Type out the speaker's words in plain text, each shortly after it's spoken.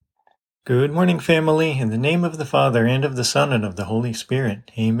Good morning, family. In the name of the Father, and of the Son, and of the Holy Spirit.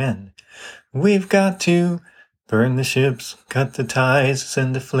 Amen. We've got to burn the ships, cut the ties,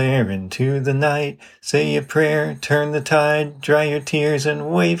 send a flare into the night, say a prayer, turn the tide, dry your tears, and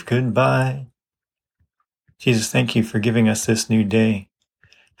wave goodbye. Jesus, thank you for giving us this new day.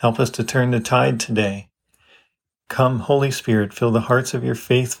 Help us to turn the tide today. Come, Holy Spirit, fill the hearts of your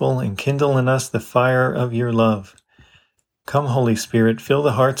faithful, and kindle in us the fire of your love. Come, Holy Spirit, fill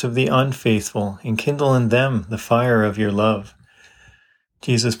the hearts of the unfaithful, and kindle in them the fire of your love.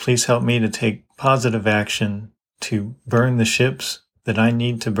 Jesus, please help me to take positive action, to burn the ships that I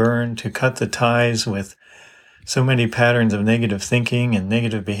need to burn, to cut the ties with so many patterns of negative thinking and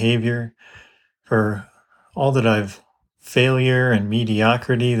negative behavior, for all that failure and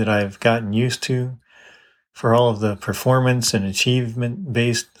mediocrity that I've gotten used to, for all of the performance and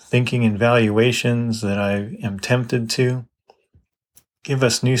achievement-based thinking and valuations that I am tempted to. Give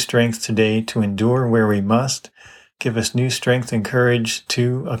us new strength today to endure where we must. Give us new strength and courage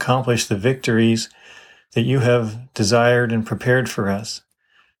to accomplish the victories that you have desired and prepared for us.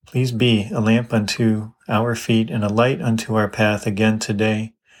 Please be a lamp unto our feet and a light unto our path again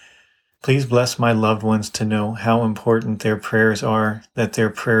today. Please bless my loved ones to know how important their prayers are, that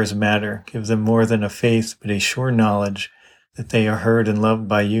their prayers matter. Give them more than a faith, but a sure knowledge that they are heard and loved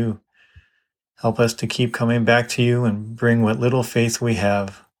by you. Help us to keep coming back to you and bring what little faith we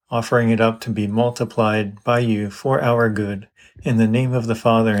have, offering it up to be multiplied by you for our good. In the name of the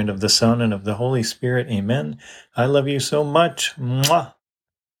Father, and of the Son, and of the Holy Spirit, amen. I love you so much. Mwah!